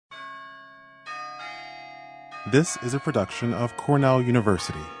This is a production of Cornell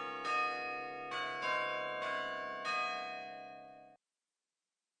University.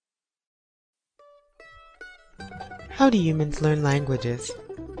 How do humans learn languages?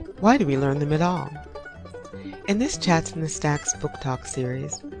 Why do we learn them at all? In this Chats in the Stacks book talk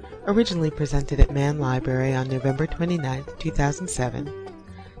series, originally presented at Mann Library on November 29, 2007,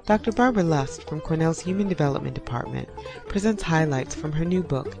 Dr. Barbara Lust from Cornell's Human Development Department presents highlights from her new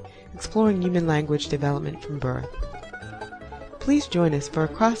book, Exploring Human Language Development from Birth. Please join us for a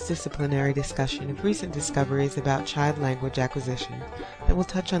cross-disciplinary discussion of recent discoveries about child language acquisition that will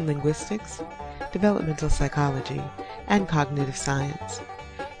touch on linguistics, developmental psychology, and cognitive science,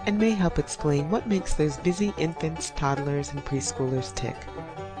 and may help explain what makes those busy infants, toddlers, and preschoolers tick.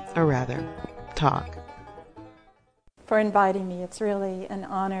 Or rather, talk. For inviting me. It's really an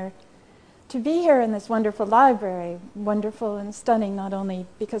honor to be here in this wonderful library, wonderful and stunning not only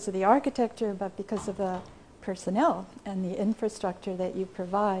because of the architecture, but because of the personnel and the infrastructure that you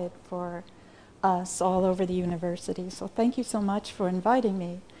provide for us all over the university. So thank you so much for inviting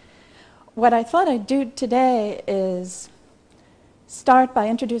me. What I thought I'd do today is start by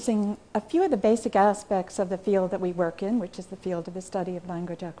introducing a few of the basic aspects of the field that we work in, which is the field of the study of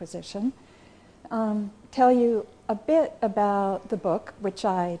language acquisition. Tell you a bit about the book, which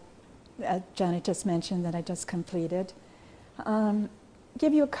Janet just mentioned that I just completed.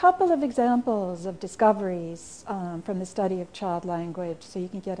 Give you a couple of examples of discoveries from the study of child language so you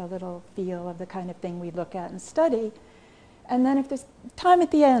can get a little feel of the kind of thing we look at and study. And then if there's time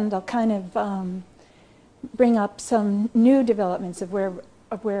at the end, I'll kind of bring up some new developments of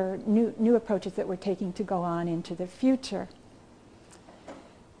where new approaches that we're taking to go on into the future.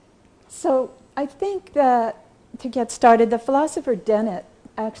 So I think that to get started, the philosopher Dennett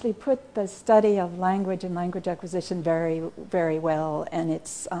actually put the study of language and language acquisition very, very well, and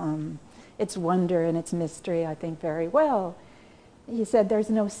its wonder and its mystery, I think, very well. He said, there's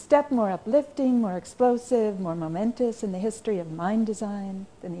no step more uplifting, more explosive, more momentous in the history of mind design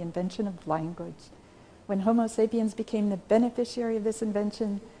than the invention of language. When Homo sapiens became the beneficiary of this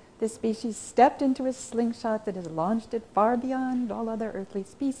invention, this species stepped into a slingshot that has launched it far beyond all other earthly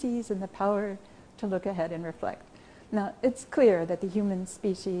species in the power to look ahead and reflect. Now, it's clear that the human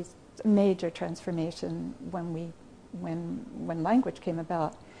species, a major transformation when language came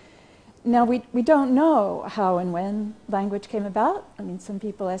about. Now, we don't know how and when language came about. I mean, some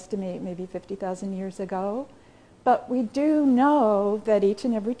people estimate maybe 50,000 years ago. But we do know that each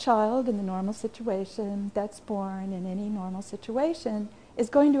and every child in the normal situation that's born in any normal situation is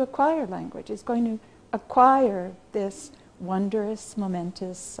going to acquire language, is going to acquire this wondrous,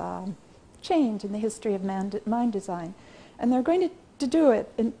 momentous change in the history of mind design. And they're going to do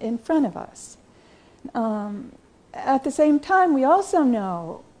it in front of us. At the same time, we also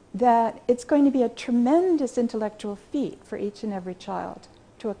know that it's going to be a tremendous intellectual feat for each and every child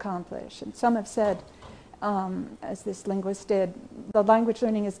to accomplish. And some have said, as this linguist did, the language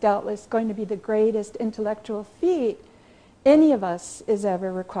learning is doubtless going to be the greatest intellectual feat any of us is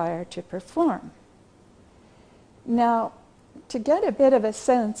ever required to perform. Now, to get a bit of a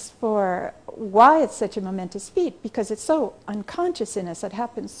sense for why it's such a momentous feat, because it's so unconscious in us, it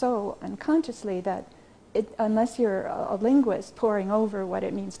happens so unconsciously that unless you're a linguist poring over what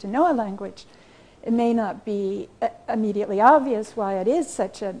it means to know a language, it may not be immediately obvious why it is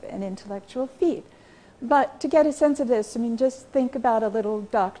such an intellectual feat. But to get a sense of this, I mean, just think about a little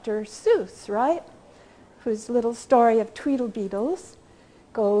Dr. Seuss, right? Whose little story of Tweedlebeetles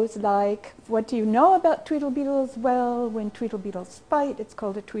goes like, what do you know about Tweedlebeetles? Well, when Tweedlebeetles fight, it's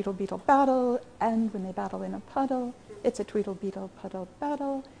called a Tweedlebeetle battle, and when they battle in a puddle, it's a Tweedlebeetle puddle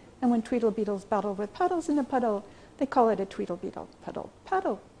battle, and when Tweedlebeetles battle with puddles in a puddle, they call it a Tweedlebeetle puddle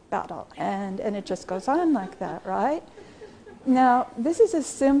paddle battle, and it just goes on like that, right? Now, this is a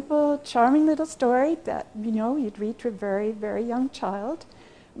simple, charming little story that, you know, you'd read to a very, very young child.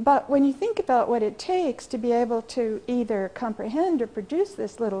 But when you think about what it takes to be able to either comprehend or produce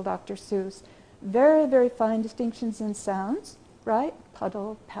this little Dr. Seuss, very, very fine distinctions in sounds, right?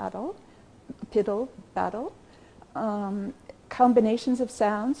 Puddle, paddle, piddle, battle. Combinations of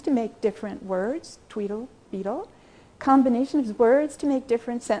sounds to make different words, tweedle, beetle. Combinations of words to make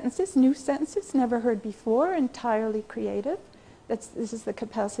different sentences, new sentences never heard before, entirely creative. This is the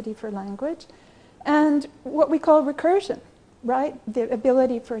capacity for language. And what we call recursion, right? The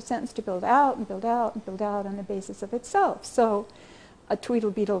ability for a sentence to build out and build out and build out on the basis of itself. So a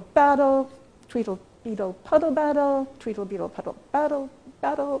Tweedlebeetle battle, Tweedlebeetle puddle battle, Tweedlebeetle puddle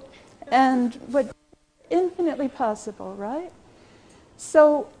battle, and what infinitely possible, right?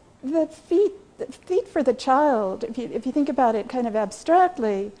 So the feat for the child, if you think about it kind of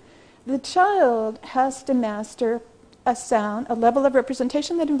abstractly, The child has to master a sound, a level of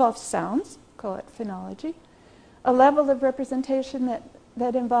representation that involves sounds, call it phonology, a level of representation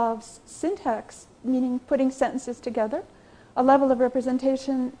that involves syntax, meaning putting sentences together, a level of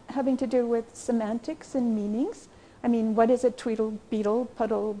representation having to do with semantics and meanings. I mean, what is a tweedle, beetle,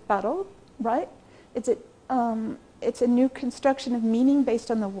 puddle, battle, right? It's a new construction of meaning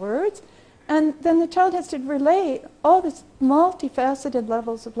based on the words. And then the child has to relate all these multifaceted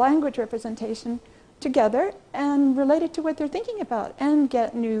levels of language representation together and relate it to what they're thinking about and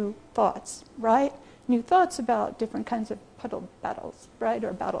get new thoughts, right? New thoughts about different kinds of puddle battles, right?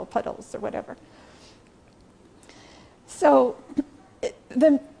 Or battle puddles or whatever. So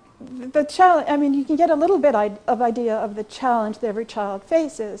the challenge, I mean, you can get a little bit of idea of the challenge that every child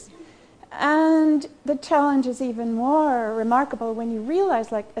faces. And the challenge is even more remarkable when you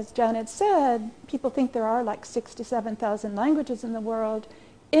realize, like as Janet said, people think there are like 6,000 to 7,000 languages in the world.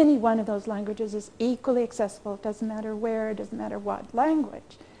 Any one of those languages is equally accessible. It doesn't matter where, it doesn't matter what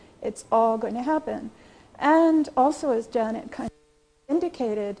language. It's all going to happen. And also, as Janet kind of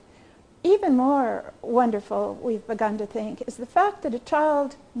indicated, even more wonderful, we've begun to think, is the fact that a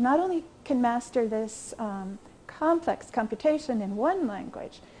child not only can master this complex computation in one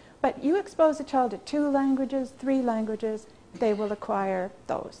language, but you expose a child to 2 languages, 3 languages, they will acquire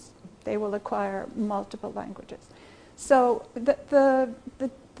those. They will acquire multiple languages. So the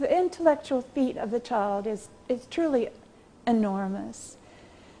intellectual feat of the child is truly enormous.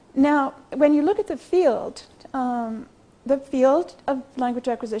 Now, when you look at the field of language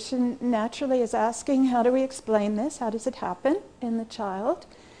acquisition naturally is asking, how do we explain this? How does it happen in the child?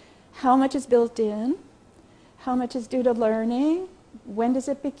 How much is built in? How much is due to learning? When does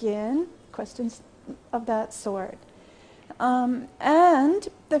it begin? Questions of that sort. And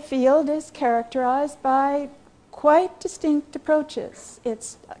the field is characterized by quite distinct approaches.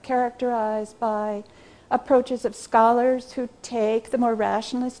 It's characterized by approaches of scholars who take the more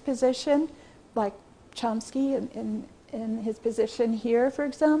rationalist position, like Chomsky in his position here, for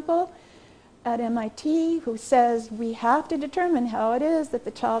example, at MIT, who says we have to determine how it is that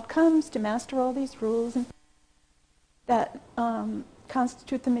the child comes to master all these rules and that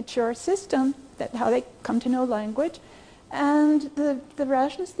constitute the mature system, that how they come to know language. And the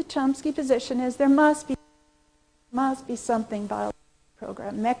rationalist, the Chomsky position is there must be something biological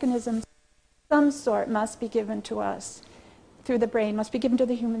program, mechanisms of some sort must be given to us through the brain, must be given to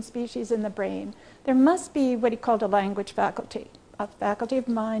the human species in the brain. There must be what he called a language faculty, a faculty of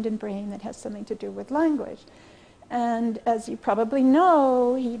mind and brain that has something to do with language. And as you probably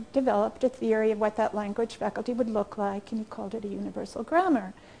know, he developed a theory of what that language faculty would look like, and he called it a universal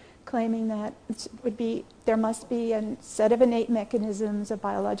grammar, claiming that there must be a set of innate mechanisms, a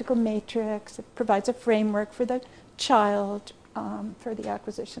biological matrix that provides a framework for the child for the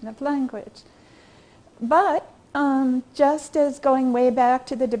acquisition of language. But just as going way back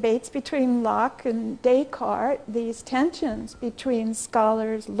to the debates between Locke and Descartes, these tensions between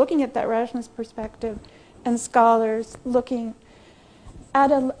scholars looking at that rationalist perspective and scholars looking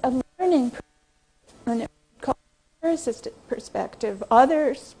at a learning perspective.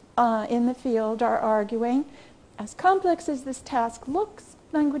 Others in the field are arguing, as complex as this task looks,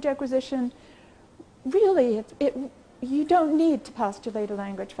 language acquisition, really, you don't need to postulate a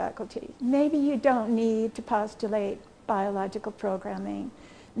language faculty. Maybe you don't need to postulate biological programming.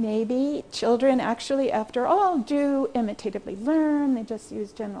 Maybe children actually, after all, do imitatively learn. They just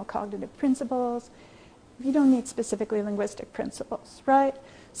use general cognitive principles. You don't need specifically linguistic principles, right?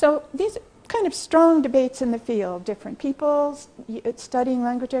 So these kind of strong debates in the field, different people studying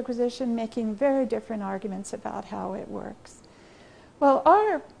language acquisition, making very different arguments about how it works. Well,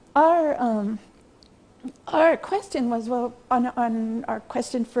 our question was, well, on our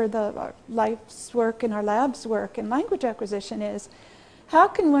question for our life's work and our lab's work in language acquisition is, how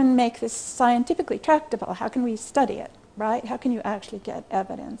can one make this scientifically tractable? How can we study it, right? How can you actually get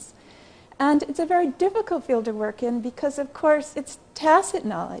evidence? And it's a very difficult field to work in because, of course, it's tacit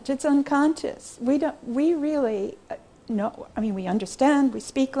knowledge. It's unconscious. We really know, I mean, we understand, we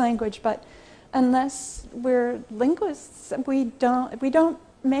speak language, but unless we're linguists, we don't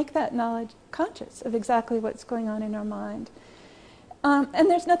make that knowledge conscious of exactly what's going on in our mind. And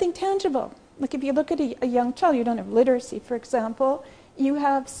there's nothing tangible. Like if you look at a young child, you don't have literacy, for example, you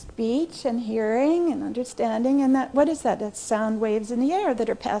have speech and hearing and understanding, and what is that? That's sound waves in the air that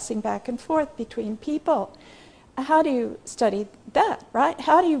are passing back and forth between people. How do you study that, right?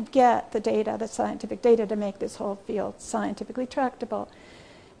 How do you get the data, the scientific data, to make this whole field scientifically tractable?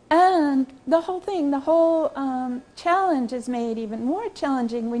 And the whole challenge is made even more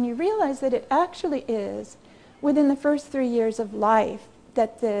challenging when you realize that it actually is, within the first 3 years of life,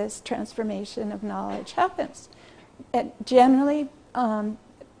 that this transformation of knowledge happens. And generally,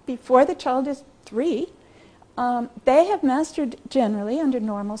 before the child is 3, they have mastered, generally, under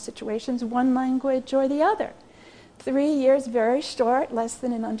normal situations, one language or the other. 3 years, very short, less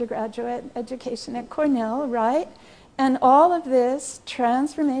than an undergraduate education at Cornell, right? And all of this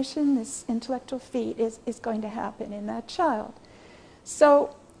transformation, this intellectual feat, is going to happen in that child.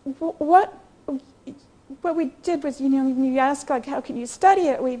 So what we did was, when you ask, like, how can you study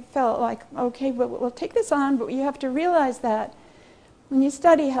it, we felt like, okay, we'll take this on, but you have to realize that when you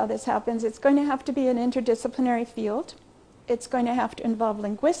study how this happens, it's going to have to be an interdisciplinary field. It's going to have to involve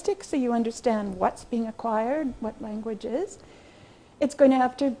linguistics, so you understand what's being acquired, what language is. It's going to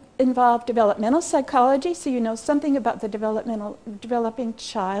have to involve developmental psychology, so you know something about the developing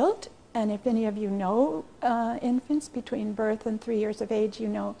child. And if any of you know infants between birth and 3 years of age, you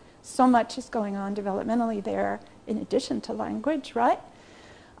know so much is going on developmentally there in addition to language, right?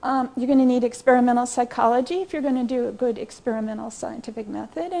 You're going to need experimental psychology if you're going to do a good experimental scientific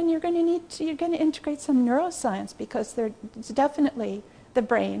method, and you're going to integrate some neuroscience, because it's definitely the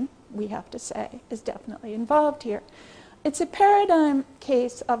brain, we have to say, is definitely involved here. It's a paradigm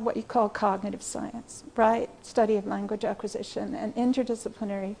case of what you call cognitive science, right? Study of language acquisition, an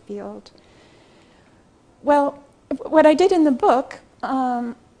interdisciplinary field. Well, what I did in the book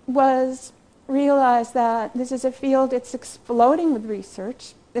was realize that this is a field, it's exploding with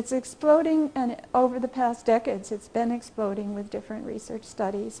research. It's exploding, and over the past decades, it's been exploding with different research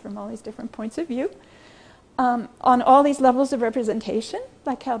studies from all these different points of view, on all these levels of representation,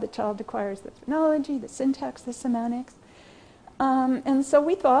 like how the child acquires the phonology, the syntax, the semantics. And so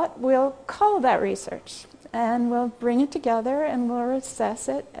we thought, we'll call that research, and we'll bring it together, and we'll assess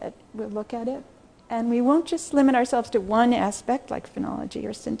it, we'll look at it, and we won't just limit ourselves to one aspect, like phonology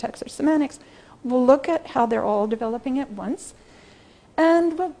or syntax or semantics. We'll look at how they're all developing at once.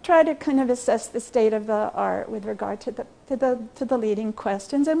 And we'll try to kind of assess the state of the art with regard to the leading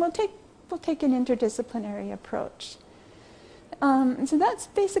questions, and we'll take an interdisciplinary approach. So that's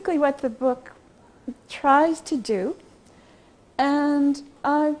basically what the book tries to do. And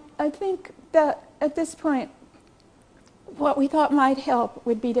I think that at this point, what we thought might help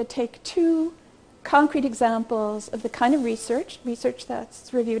would be to take 2 concrete examples of the kind of research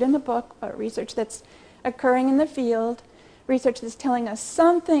that's reviewed in the book, or research that's occurring in the field, research that's telling us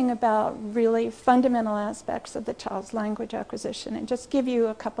something about really fundamental aspects of the child's language acquisition, and just give you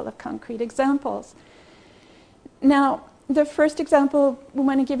a couple of concrete examples. Now, the first example we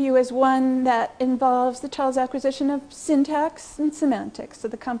want to give you is one that involves the child's acquisition of syntax and semantics, so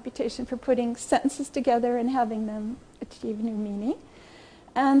the computation for putting sentences together and having them achieve new meaning.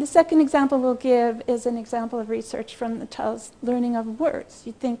 And the second example we'll give is an example of research from the child's learning of words.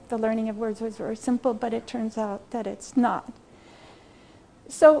 You'd think the learning of words was very simple, but it turns out that it's not.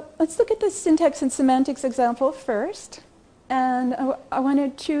 So let's look at the syntax and semantics example first. And I want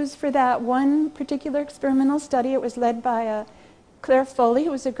to choose for that one particular experimental study. It was led by Claire Foley,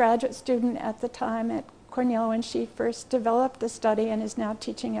 who was a graduate student at the time at Cornell when she first developed the study and is now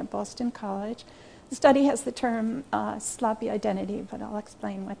teaching at Boston College. The study has the term sloppy identity, but I'll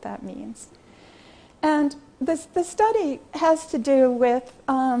explain what that means. And the study has to do with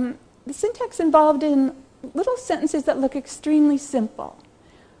the syntax involved in little sentences that look extremely simple,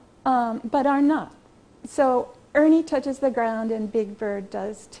 but are not. So Ernie touches the ground and Big Bird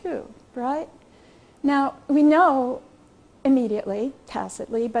does too, right? Now, we know immediately,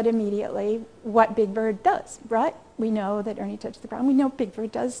 tacitly, but immediately, what Big Bird does, right? We know that Ernie touches the ground. We know Big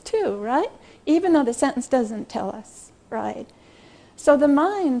Bird does too, right? Even though the sentence doesn't tell us, right? So the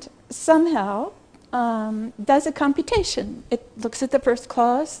mind somehow does a computation. It looks at the first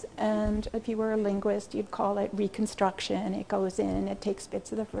clause, and if you were a linguist, you'd call it reconstruction. It goes in, it takes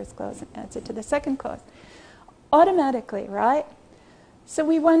bits of the first clause and adds it to the second clause. Automatically, right? So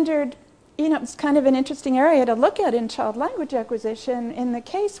we wondered, it's kind of an interesting area to look at in child language acquisition. In the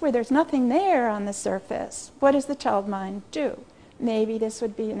case where there's nothing there on the surface, what does the child mind do? Maybe this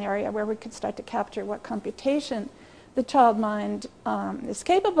would be an area where we could start to capture what computation the child mind is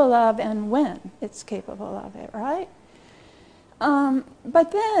capable of and when it's capable of it, right?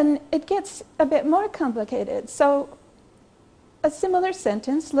 But then it gets a bit more complicated. So a similar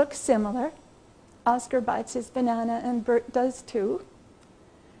sentence looks similar. Oscar bites his banana and Bert does too.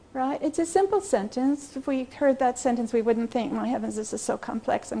 Right? It's a simple sentence. If we heard that sentence, we wouldn't think, my heavens, this is so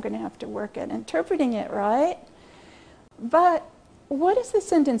complex, I'm going to have to work at interpreting it, right? But what does the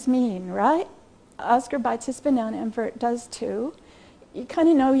sentence mean, right? Oscar bites his banana and Bert does too. You kind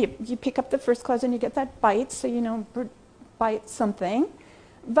of know, you pick up the first clause and you get that bite, so you know Bert bites something.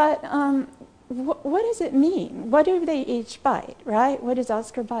 But what does it mean? What do they each bite, right? What does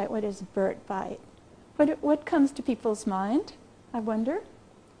Oscar bite? What does Bert bite? What comes to people's mind, I wonder,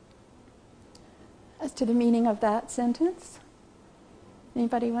 as to the meaning of that sentence?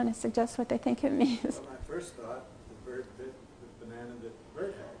 Anybody want to suggest what they think it means? Well, I first thought the bird bit the banana that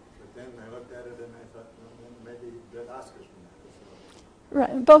Bert had, but then I looked at it and I thought, well, then maybe bit Oscar's banana. So.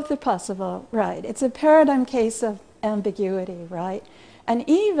 Right, both are possible, right. It's a paradigm case of ambiguity, right? And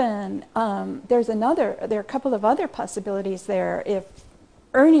even there are a couple of other possibilities there. If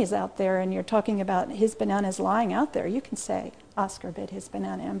Ernie's out there and you're talking about his bananas lying out there, you can say Oscar bit his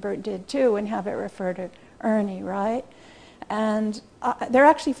banana and Bert did too and have it refer to Ernie, right? And there are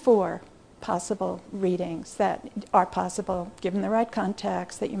actually 4 possible readings that are possible given the right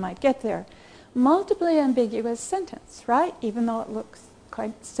context that you might get there. Multiply ambiguous sentence, right? Even though it looks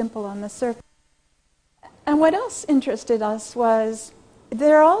quite simple on the surface. And what else interested us was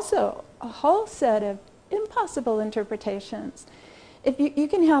there are also a whole set of impossible interpretations. If you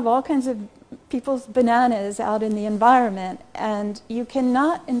can have all kinds of people's bananas out in the environment, and you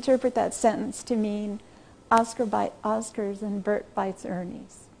cannot interpret that sentence to mean Oscar bites Oscars and Bert bites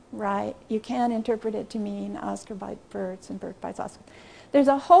Ernie's, right? You can't interpret it to mean Oscar bites Bert's and Bert bites Oscar. There's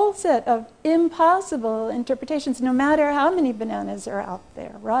a whole set of impossible interpretations, no matter how many bananas are out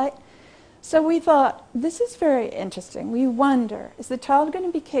there, right? So we thought, this is very interesting. We wonder, is the child going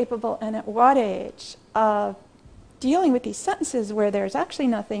to be capable, and at what age, of dealing with these sentences where there's actually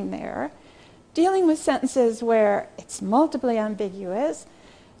nothing there, dealing with sentences where it's multiply ambiguous,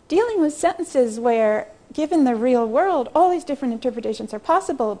 dealing with sentences where, given the real world, all these different interpretations are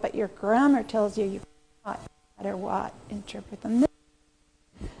possible, but your grammar tells you cannot, no matter what, interpret them.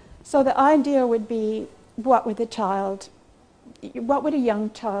 So the idea would be, what would a young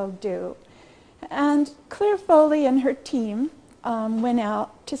child do? And Claire Foley and her team went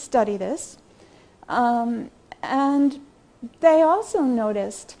out to study this. And they also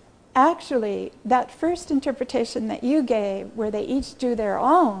noticed, actually, that first interpretation that you gave, where they each do their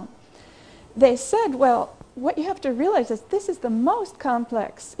own, they said, well, what you have to realize is this is the most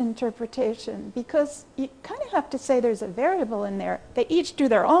complex interpretation, because you kind of have to say there's a variable in there. They each do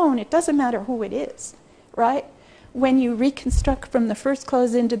their own. It doesn't matter who it is, right? When you reconstruct from the first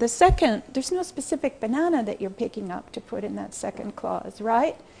clause into the second, there's no specific banana that you're picking up to put in that second clause,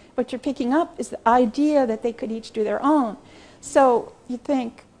 right? What you're picking up is the idea that they could each do their own. So you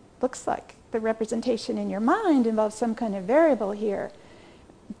think, looks like the representation in your mind involves some kind of variable here.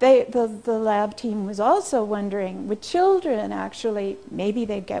 The lab team was also wondering, with children actually, maybe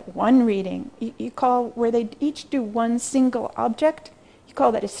they'd get one reading. You call, where they each do one single object, you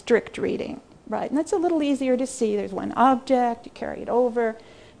call that a strict reading, right? And that's a little easier to see. There's one object, you carry it over.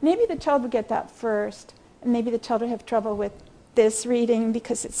 Maybe the child would get that first, and maybe the child would have trouble with this reading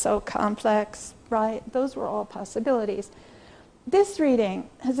because it's so complex, right? Those were all possibilities. This reading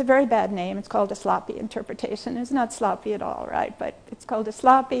has a very bad name. It's called a sloppy interpretation. It's not sloppy at all, right? But it's called a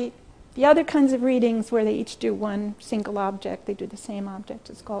sloppy. The other kinds of readings where they each do one single object, they do the same object,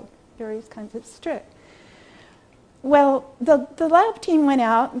 it's called various kinds of strict. Well, the lab team went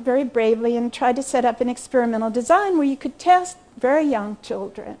out very bravely and tried to set up an experimental design where you could test very young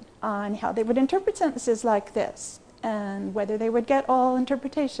children on how they would interpret sentences like this and whether they would get all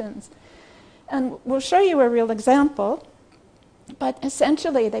interpretations. And we'll show you a real example. But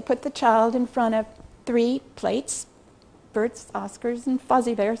essentially, they put the child in front of 3 plates, Bert's, Oscar's, and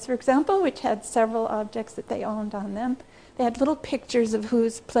Fuzzy Bear's, for example, which had several objects that they owned on them. They had little pictures of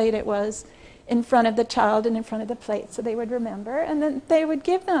whose plate it was in front of the child and in front of the plate, so they would remember. And then they would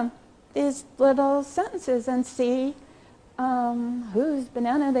give them these little sentences and see whose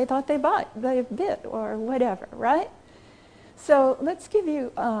banana they thought they bit, or whatever, right? So let's give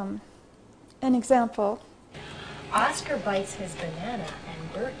you an example. Oscar bites his banana,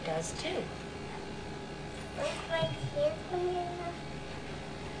 and Bert does too. Bert bites his banana?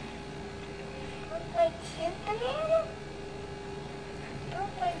 Bert bites his banana?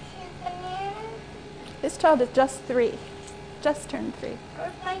 Bert bites his banana? This child is just 3, just turned 3.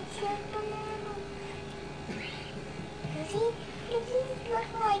 Bert bites his banana? Does he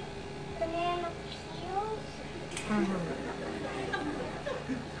look like banana peels?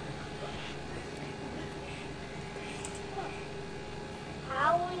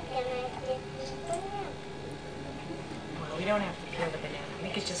 How are we gonna get this banana? Well, we don't have to peel the banana. We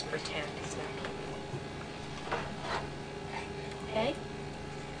could just pretend it's not. Okay?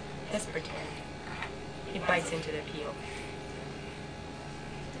 Just pretend. He bites into the peel.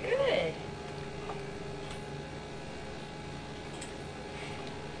 Good.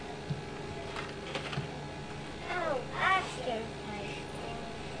 Oh, Oscar bites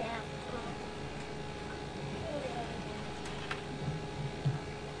himself.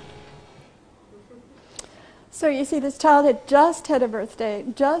 So you see, this child had just had a birthday,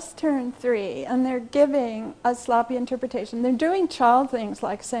 just turned 3, and they're giving a sloppy interpretation. They're doing child things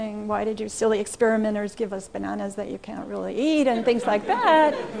like saying, "Why did you silly experimenters give us bananas that you can't really eat?" and things like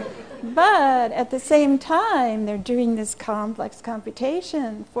that. But at the same time, they're doing this complex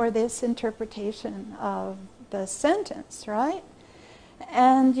computation for this interpretation of the sentence, right?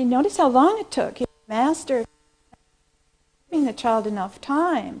 And you notice how long it took. You mastered giving the child enough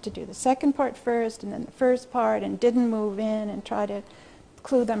time to do the second part first and then the first part, and didn't move in and try to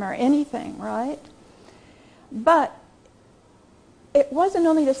clue them or anything, right? But it wasn't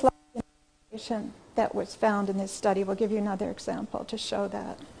only this information that was found in this study. We'll give you another example to show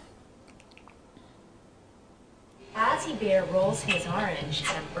that. Ozzy Bear rolls his orange,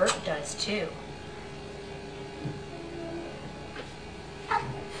 and Bert does too.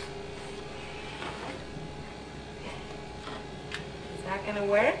 Is that going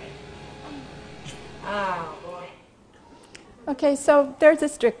to work? Oh, boy. Okay, so there's a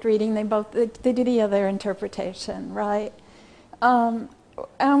strict reading. They do the other interpretation, right? And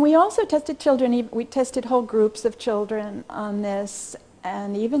we also tested children. We tested whole groups of children on this,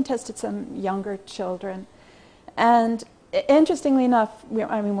 and even tested some younger children. And interestingly enough,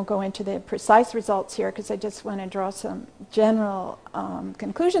 we'll go into the precise results here because I just want to draw some general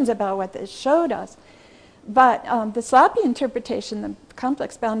conclusions about what this showed us. But the sloppy interpretation, the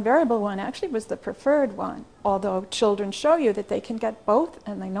complex bound variable one, actually was the preferred one, although children show you that they can get both,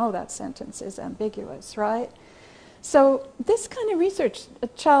 and they know that sentence is ambiguous, right? So this kind of research, a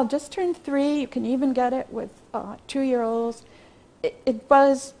child just turned 3, you can even get it with 2-year-olds. It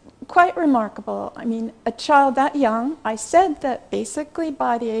was quite remarkable. I mean, a child that young, I said that basically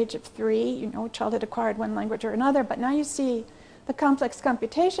by the age of 3, a child had acquired one language or another, but now you see the complex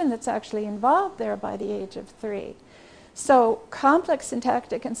computation that's actually involved there by the age of 3. So complex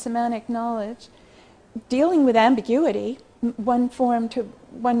syntactic and semantic knowledge, dealing with ambiguity, one form to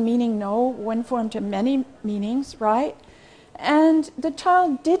one meaning no, one form to many meanings, right? And the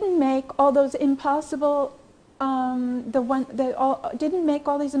child didn't make all those impossible didn't make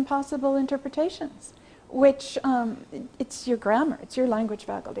all these impossible interpretations, which it's your grammar, it's your language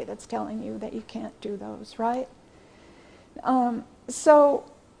faculty that's telling you that you can't do those, right? So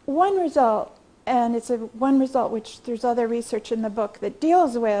one result, and it's one result which there's other research in the book that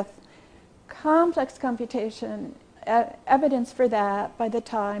deals with complex computation, evidence for that by the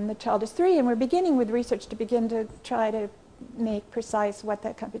time the child is 3, and we're beginning with research to begin to try to make precise what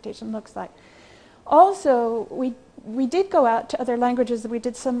that computation looks like. Also, we did go out to other languages. We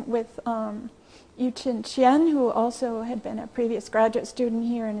did some with Yu-Chin Chen, who also had been a previous graduate student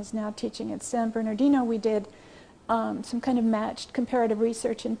here and is now teaching at San Bernardino. We did some kind of matched comparative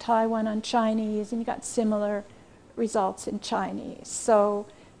research in Taiwan on Chinese, and you got similar results in Chinese. So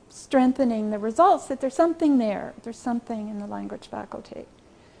strengthening the results that there's something there. There's something in the language faculty.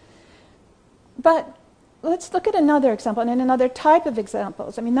 But let's look at another example, and another type of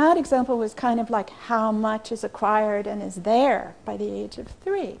examples. I mean, that example was kind of like how much is acquired and is there by the age of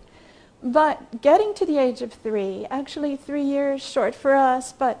 3. But getting to the age of 3, actually 3 years short for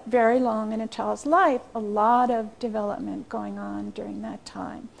us, but very long in a child's life, a lot of development going on during that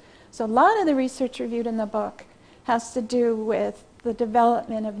time. So a lot of the research reviewed in the book has to do with the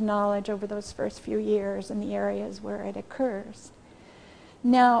development of knowledge over those first few years in the areas where it occurs.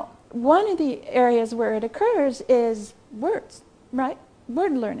 Now, one of the areas where it occurs is words, right?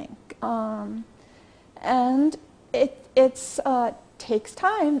 Word learning. And it takes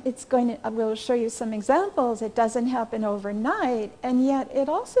time. We'll show you some examples. It doesn't happen overnight, and yet it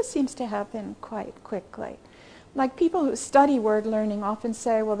also seems to happen quite quickly. Like people who study word learning often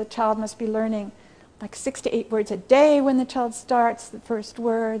say, well, the child must be learning like 6 to 8 words a day when the child starts the first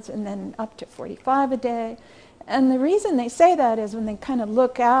words, and then up to 45 a day. And the reason they say that is when they kind of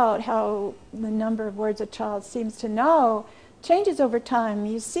look out how the number of words a child seems to know changes over time.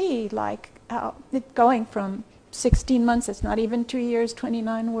 You see like how it going from 16 months, it's not even 2 years,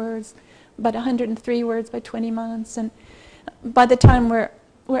 29 words, but 103 words by 20 months. And by the time we're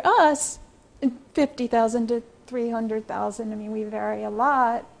us, 50,000 to 300,000, I mean, we vary a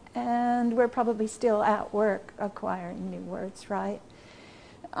lot, and we're probably still at work acquiring new words, right?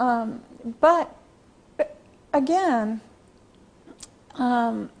 But again,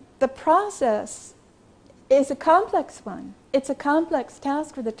 the process is a complex one. It's a complex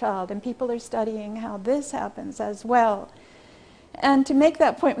task for the child, and people are studying how this happens as well. And to make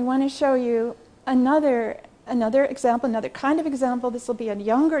that point, we want to show you another example, another kind of example. This will be a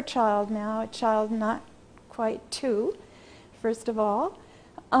younger child now, a child not quite 2, first of all.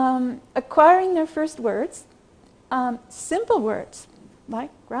 Acquiring their first words, simple words,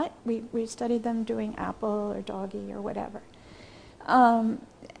 right? We studied them doing apple or doggy or whatever.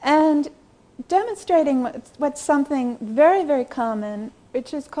 And demonstrating what's something very, very common,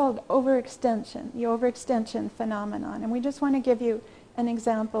 which is called overextension, the overextension phenomenon. And we just want to give you an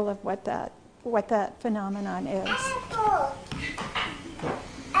example of what that phenomenon is. Apple.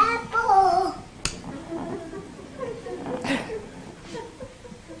 Apple.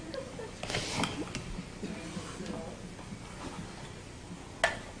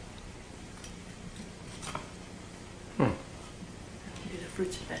 Do the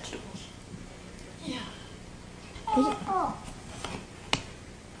fruits and vegetables. Yeah. Apple.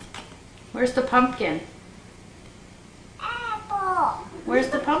 Where's the pumpkin? Apple. Where's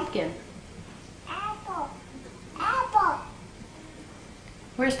the pumpkin? Apple. Apple.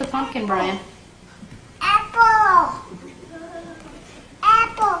 Where's the pumpkin, Brian? Apple.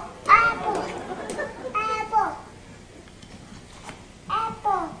 Apple. Apple. Apple.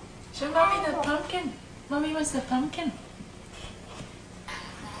 Apple. Show Mommy the pumpkin. Mommy wants the pumpkin.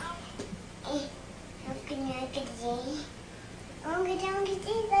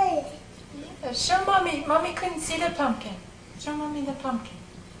 Yeah, show Mommy. Mommy couldn't see the pumpkin. Show Mommy the pumpkin.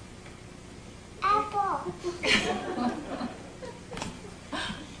 Apple.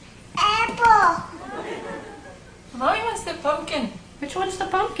 Apple. Mommy wants the pumpkin. Which one's the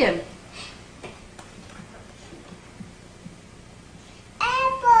pumpkin?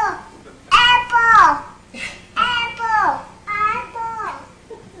 Apple. Apple. Apple. Apple.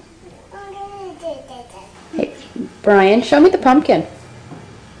 Hey, Brian, show me the pumpkin.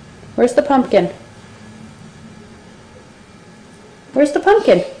 Where's the pumpkin? Where's the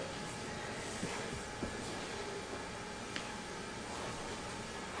pumpkin?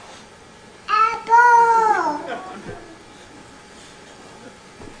 Apple.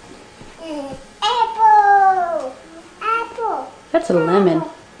 Apple. Apple. That's a lemon.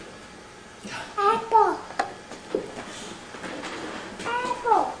 Apple.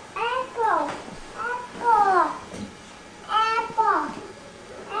 Apple. Apple. Apple. Apple.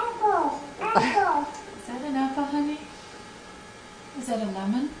 Apple. Apple. Is that an apple, honey? Is that a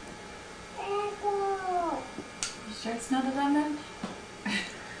lemon? Apple. You sure it's not a lemon?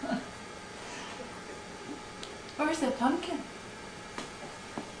 Where's the pumpkin?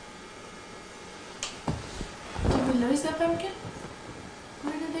 Did we lose the pumpkin?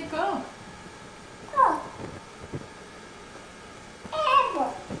 Where did it go? Oh.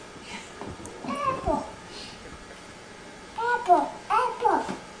 Apple. Apple. Apple. Apple.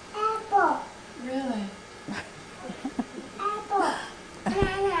 Apple. Really? Apple.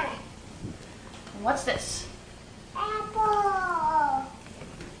 Banana. What's this? Apple.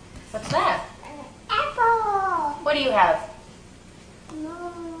 What's that? Apple. What do you have?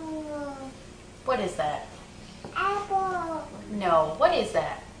 No. What is that? Apple. No, what is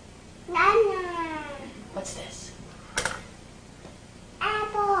that? Banana. What's this?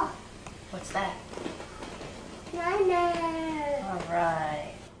 Apple. What's that? Banana. All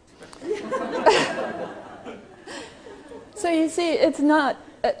right. So you see, it's not,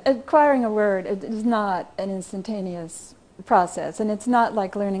 acquiring a word, it is not an instantaneous process. And it's not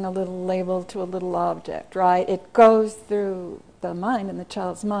like learning a little label to a little object, right? It goes through the mind, and the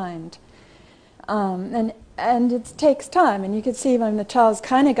child's mind. And it takes time. And you can see when the child's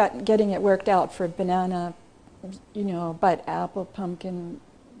kind of getting it worked out for banana, but apple, pumpkin,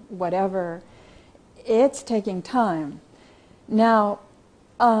 whatever, it's taking time. Now,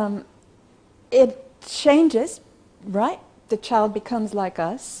 it changes, right? The child becomes like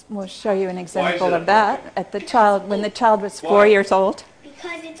us. We'll show you an example of that at when the child was 4 years old.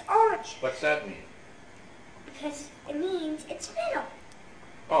 Because it's orange. What's that mean? Because it means it's middle.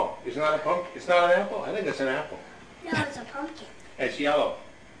 Oh, it's not a pumpkin? It's not an apple? I think it's an apple. No, it's a pumpkin. It's yellow.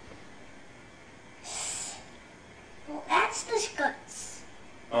 Well, that's the guts.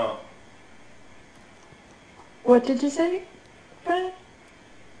 Oh. What did you say, Brian?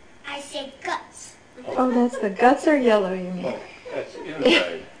 I said guts. Oh, that's the guts are yellow, you mean? Oh, that's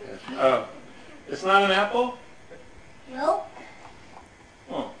inside. It's not an apple? Nope.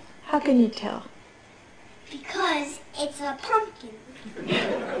 Oh. How can you tell? Because it's a pumpkin.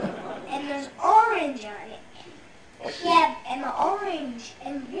 And there's orange on it. Yeah, and the orange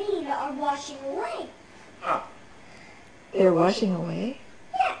and green are washing away. Ah. They're washing away?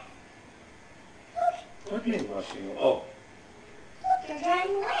 Yeah. What do you mean washing away? Oh. Look, they're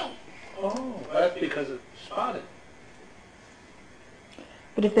drying away. Oh, that's because it's spotted.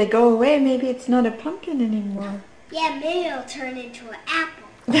 But if they go away, maybe it's not a pumpkin anymore. Yeah, maybe it'll turn into an apple.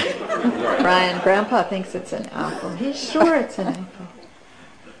 Brian, Grandpa thinks it's an apple. He's sure it's an apple.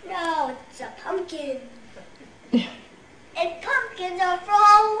 No, it's a pumpkin. And pumpkin pumpkins are for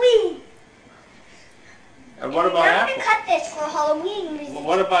Halloween. And what about I'm going to apples? cut this for Halloween. Well,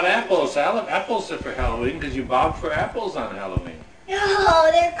 what about apples? Apples are for Halloween because you bob for apples on Halloween.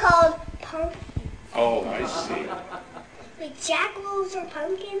 No, they're called pumpkins. Oh, I see. Like jack-o'-lanterns or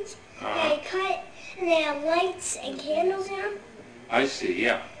pumpkins. Uh-huh. They cut and they have lights and candles in them I see,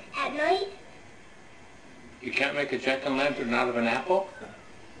 yeah. at night. You can't make a jack-o'-lantern out of an apple?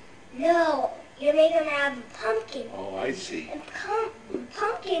 No, you make them out of a pumpkin. Oh, I see. And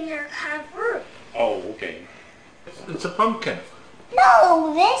pumpkins are kind of fruit. Oh, okay. It's a pumpkin.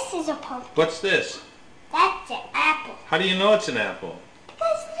 No, this is a pumpkin. What's this? That's an apple. How do you know it's an apple?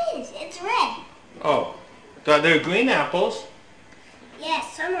 Because it is. It's red. Oh, they're green apples?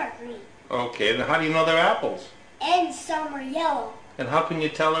 Yes, some are green. Okay, then how do you know they're apples? And some are yellow. And how can you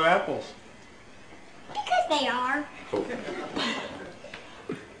tell they're apples? Because they are.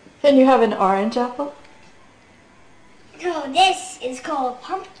 And you have an orange apple? No, this is called a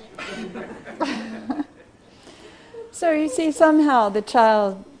pumpkin. So you see, somehow the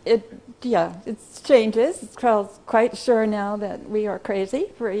child, it changes. It's quite sure now that we are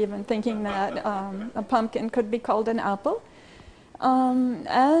crazy for even thinking that a pumpkin could be called an apple.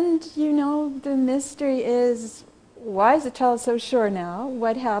 And, you know, the mystery is, why is the child so sure now?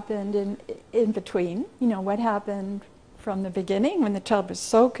 What happened in between? You know, what happened from the beginning when the child was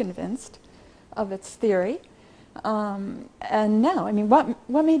so convinced of its theory? And now, I mean,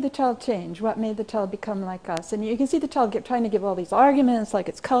 what made the child change? What made the child become like us? And you can see the child trying to give all these arguments, like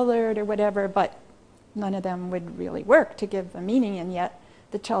it's colored or whatever, but none of them would really work to give the meaning, and yet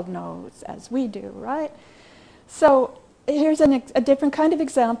the child knows as we do, right? So here's a different kind of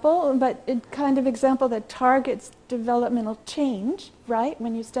example, but a kind of example that targets developmental change, right,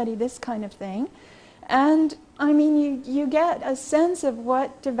 when you study this kind of thing. And I mean, you get a sense of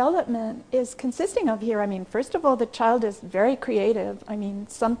what development is consisting of here. I mean, first of all, the child is very creative. I mean,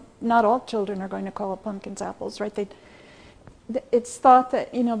 not all children are going to call pumpkins apples, right? It's thought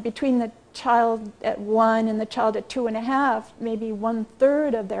that, you know, between the child at 1 and the child at 2.5, maybe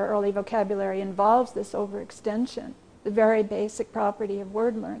 1/3 of their early vocabulary involves this overextension, the very basic property of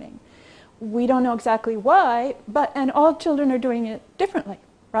word learning. We don't know exactly why, and all children are doing it differently.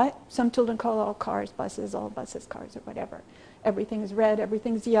 Right? Some children call all cars buses, all buses cars, or whatever. Everything's red,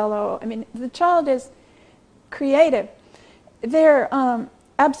 everything's yellow. I mean, the child is creative. They're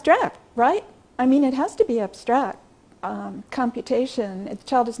abstract, right? I mean, it has to be abstract. Computation, the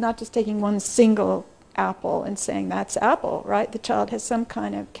child is not just taking one single apple and saying that's apple, right? The child has some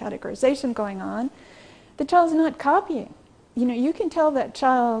kind of categorization going on. The child's not copying. You know, you can tell that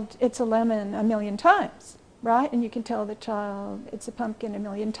child it's a lemon 1,000,000 times. Right? And you can tell the child it's a pumpkin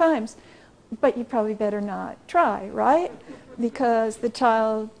 1,000,000 times, but you probably better not try, right? Because the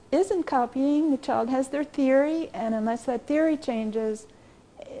child isn't copying, the child has their theory, and unless that theory changes,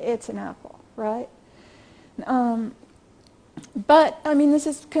 it's an apple, right? But, I mean, this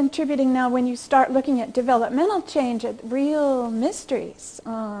is contributing now when you start looking at developmental change, at real mysteries.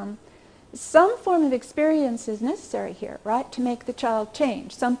 Some form of experience is necessary here, right, to make the child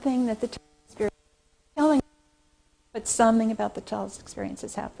change, something that the child experience is telling, but something about the child's experience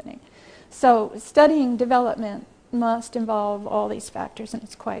is happening. So studying development must involve all these factors, and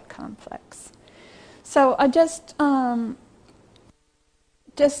it's quite complex. So I just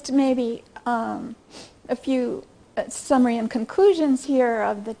maybe a few summary and conclusions here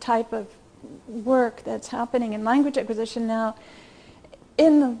of the type of work that's happening in language acquisition now.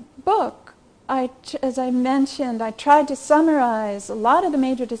 In the book, as I mentioned, I tried to summarize a lot of the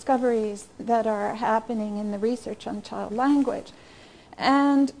major discoveries that are happening in the research on child language.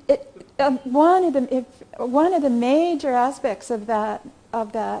 And one of the major aspects of that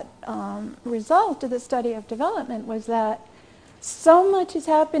result of the study of development was that so much is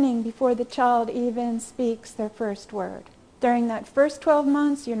happening before the child even speaks their first word. During that first 12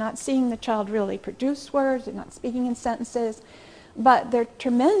 months, you're not seeing the child really produce words, they're not speaking in sentences. But there are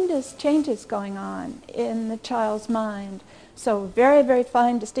tremendous changes going on in the child's mind. So very, very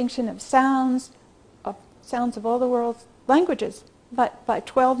fine distinction of sounds of all the world's languages. But by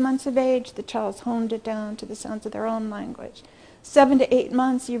 12 months of age, the child's honed it down to the sounds of their own language. 7 to 8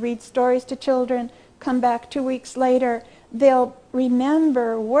 months, you read stories to children, come back 2 weeks later, they'll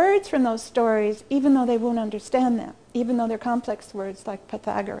remember words from those stories even though they won't understand them, even though they're complex words like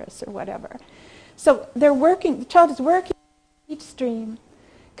Pythagoras or whatever. So the child is working stream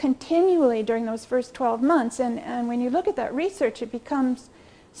continually during those first 12 months. And when you look at that research, it becomes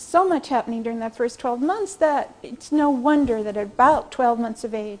so much happening during that first 12 months that it's no wonder that at about 12 months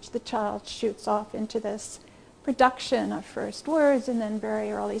of age, the child shoots off into this production of first words and then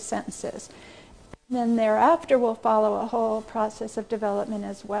very early sentences. And then thereafter will follow a whole process of development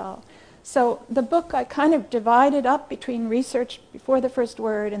as well. So the book I kind of divided up between research before the first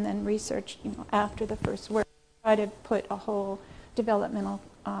word and then research, after the first word. Try to put a whole developmental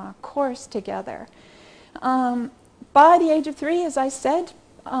course together. By the age of 3, as I said,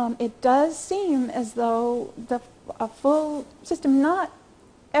 it does seem as though a full system, not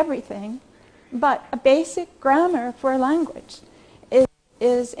everything, but a basic grammar for a language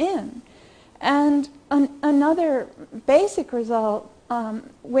is in. And another basic result,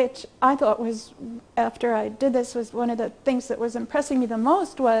 which I thought was, after I did this, was one of the things that was impressing me the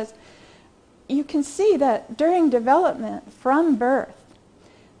most, was you can see that during development, from birth,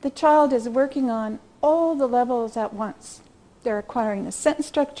 the child is working on all the levels at once. They're acquiring the sentence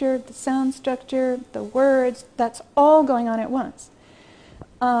structure, the sound structure, the words. That's all going on at once,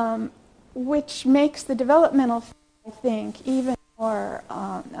 which makes the developmental, I think, even more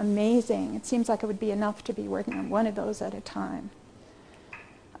amazing. It seems like it would be enough to be working on one of those at a time.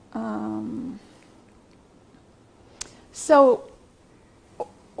 So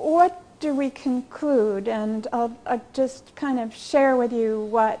what do we conclude? And I'll just kind of share with you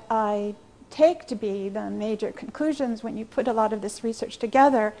what I take to be the major conclusions when you put a lot of this research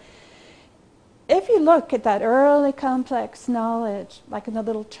together. If you look at that early complex knowledge, like in the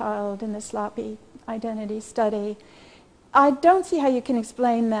little child in the sloppy identity study, I don't see how you can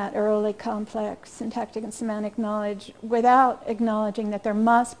explain that early complex syntactic and semantic knowledge without acknowledging that there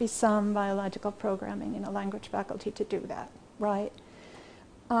must be some biological programming in a language faculty to do that, right?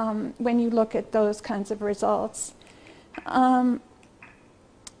 When you look at those kinds of results.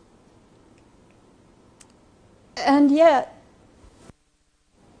 And yet,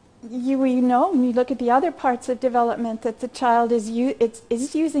 we know when you look at the other parts of development that the child is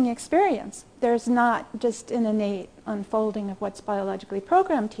using experience. There's not just an innate unfolding of what's biologically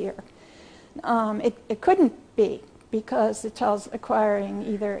programmed here. It couldn't be, because the child's acquiring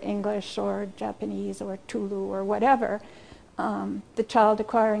either English or Japanese or Tulu or whatever. The child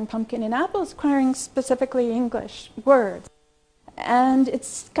acquiring pumpkin and apple is acquiring specifically English words. And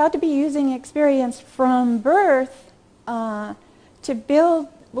it's got to be using experience from birth to build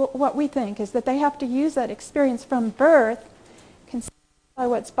what we think is that they have to use that experience from birth, considered by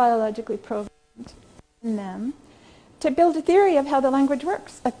what's biologically programmed in them, to build a theory of how the language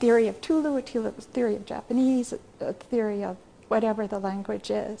works, a theory of Tulu, a theory of Japanese, a theory of whatever the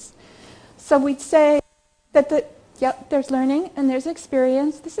language is. So we'd say that there's learning and there's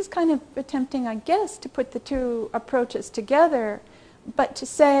experience. This is kind of attempting, I guess, to put the two approaches together, but to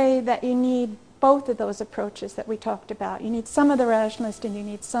say that you need both of those approaches that we talked about. You need some of the rationalist and you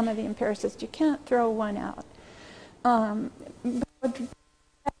need some of the empiricist. You can't throw one out.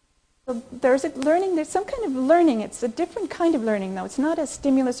 There's learning, there's some kind of learning. It's a different kind of learning, though. It's not a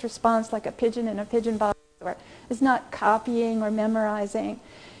stimulus response like a pigeon in a pigeon box, or it's not copying or memorizing.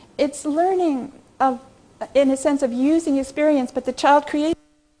 It's learning in a sense of using experience, but the child creates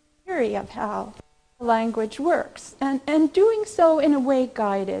a theory of how language works, and doing so in a way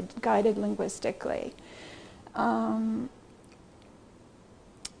guided linguistically. And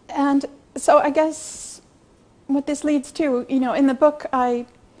so I guess what this leads to, in the book I've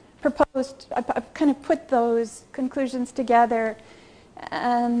kind of put those conclusions together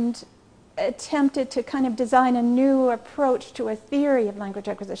and attempted to kind of design a new approach to a theory of language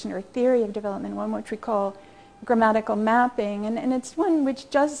acquisition, or a theory of development, one which we call grammatical mapping. And it's one which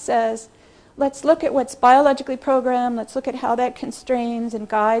just says, let's look at what's biologically programmed, let's look at how that constrains and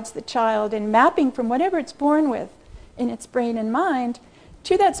guides the child in mapping from whatever it's born with in its brain and mind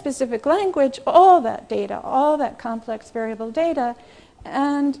to that specific language, all that data, all that complex variable data,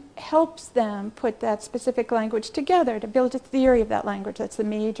 and helps them put that specific language together to build a theory of that language. That's the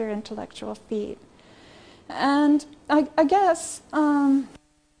major intellectual feat. And I guess,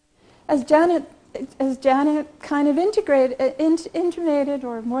 as Janet kind of intimated,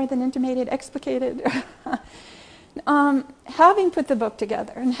 or more than intimated, explicated, having put the book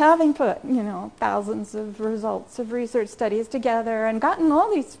together and having put, thousands of results of research studies together and gotten all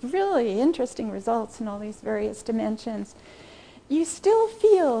these really interesting results in all these various dimensions, you still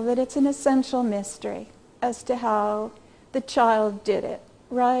feel that it's an essential mystery as to how the child did it,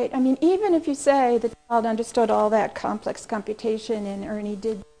 right? I mean, even if you say the child understood all that complex computation and Ernie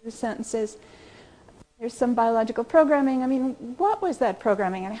did do sentences, there's some biological programming. I mean, what was that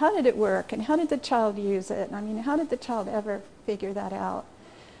programming and how did it work and how did the child use it? I mean, how did the child ever figure that out?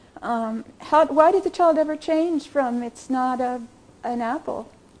 Why did the child ever change from it's not an apple?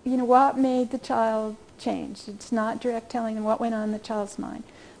 What made the child change? It's not direct telling them what went on in the child's mind.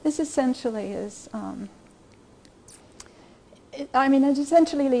 This essentially is I mean, it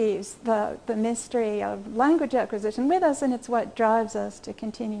essentially leaves the mystery of language acquisition with us, and it's what drives us to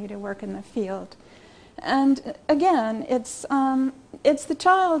continue to work in the field. And again, it's the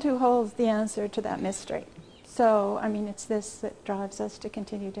child who holds the answer to that mystery. So, I mean, it's this that drives us to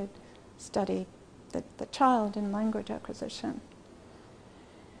continue to study the child in language acquisition.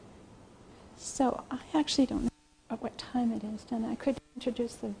 So, I actually don't know what time it is, and I could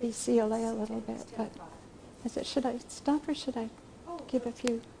introduce the VCLA a little bit, but should I stop or should I give a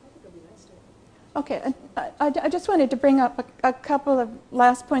few? Okay, I just wanted to bring up a couple of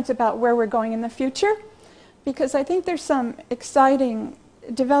last points about where we're going in the future, because I think there's some exciting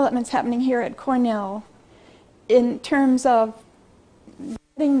developments happening here at Cornell in terms of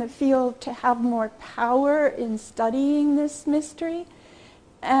getting the field to have more power in studying this mystery.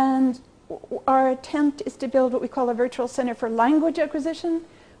 And our attempt is to build what we call a virtual center for language acquisition,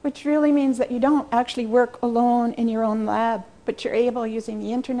 which really means that you don't actually work alone in your own lab, but you're able, using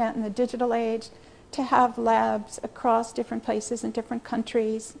the internet and the digital age, to have labs across different places in different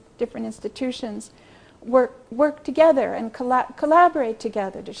countries, different institutions, work together and collaborate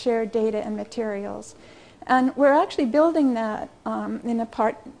together to share data and materials. And we're actually building that in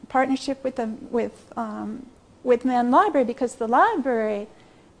a partnership with Mann Library, because the library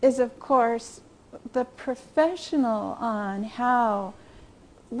is, of course, the professional on how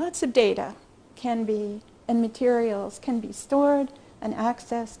lots of data can be, and materials can be stored and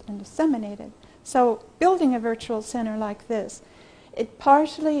accessed and disseminated. So building a virtual center like this, it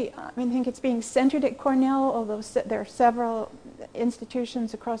partially, I think it's being centered at Cornell, although there are several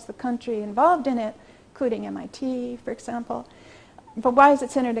institutions across the country involved in it, including MIT, for example. But why is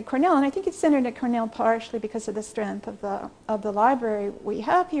it centered at Cornell? And I think it's centered at Cornell partially because of the strength of the library we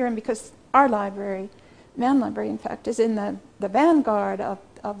have here, and because our library, Mann Library, in fact, is in the vanguard of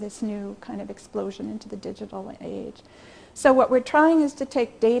this new kind of explosion into the digital age. So what we're trying is to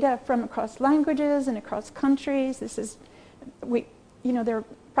take data from across languages and across countries. This is, there are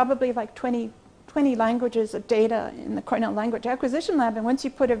probably like 20 languages of data in the Cornell Language Acquisition Lab, and once you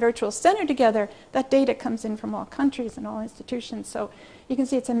put a virtual center together, that data comes in from all countries and all institutions. So you can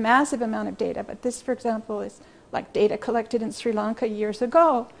see it's a massive amount of data, but this, for example, is like data collected in Sri Lanka years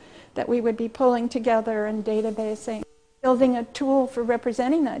ago that we would be pulling together and databasing, building a tool for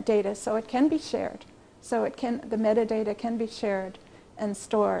representing that data so it can be shared. So the metadata can be shared and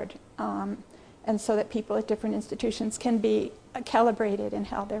stored, and so that people at different institutions can be calibrated in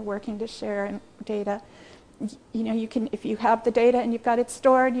how they're working to share data. You can, if you have the data and you've got it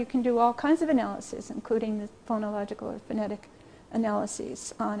stored, you can do all kinds of analysis, including the phonological or phonetic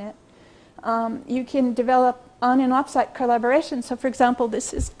analyses on it. You can develop on and off-site collaboration. So, for example,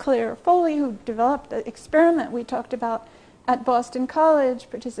 this is Claire Foley, who developed the experiment we talked about at Boston College,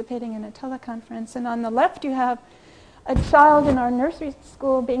 participating in a teleconference. And on the left, you have a child in our nursery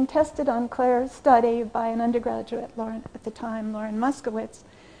school being tested on Claire's study by an undergraduate, at the time, Lauren Muskowitz,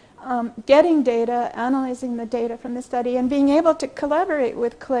 getting data, analyzing the data from the study, and being able to collaborate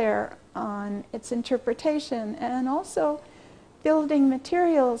with Claire on its interpretation, and also building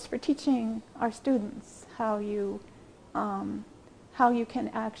materials for teaching our students how you can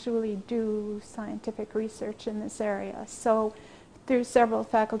actually do scientific research in this area. So through several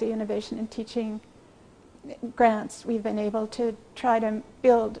faculty innovation and teaching grants, we've been able to try to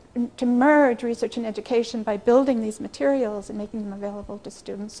merge research and education by building these materials and making them available to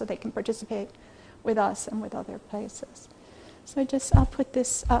students so they can participate with us and with other places. So I'll put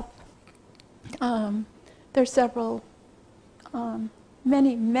this up. There's several,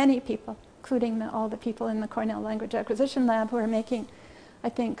 many people, including all the people in the Cornell Language Acquisition Lab, who are making, I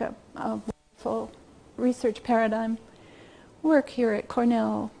think, a wonderful research paradigm work here at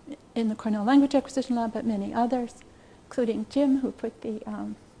Cornell, in the Cornell Language Acquisition Lab, but many others, including Jim, who put the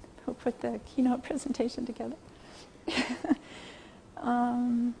keynote presentation together.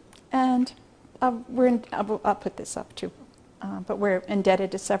 And I'll put this up too. But we're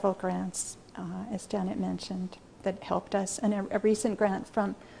indebted to several grants, as Janet mentioned, that helped us, and a recent grant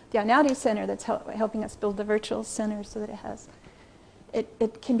from the Einaudi Center that's helping us build the virtual center so that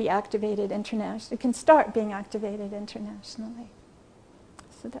it can be activated internationally. It can start being activated internationally.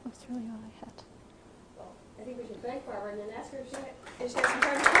 So that was really all I had. Well, I think we should thank Barbara and then ask her if she has some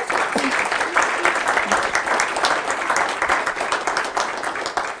time for questions.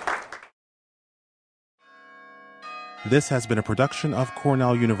 This has been a production of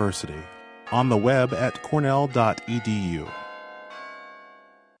Cornell University. On the web at cornell.edu.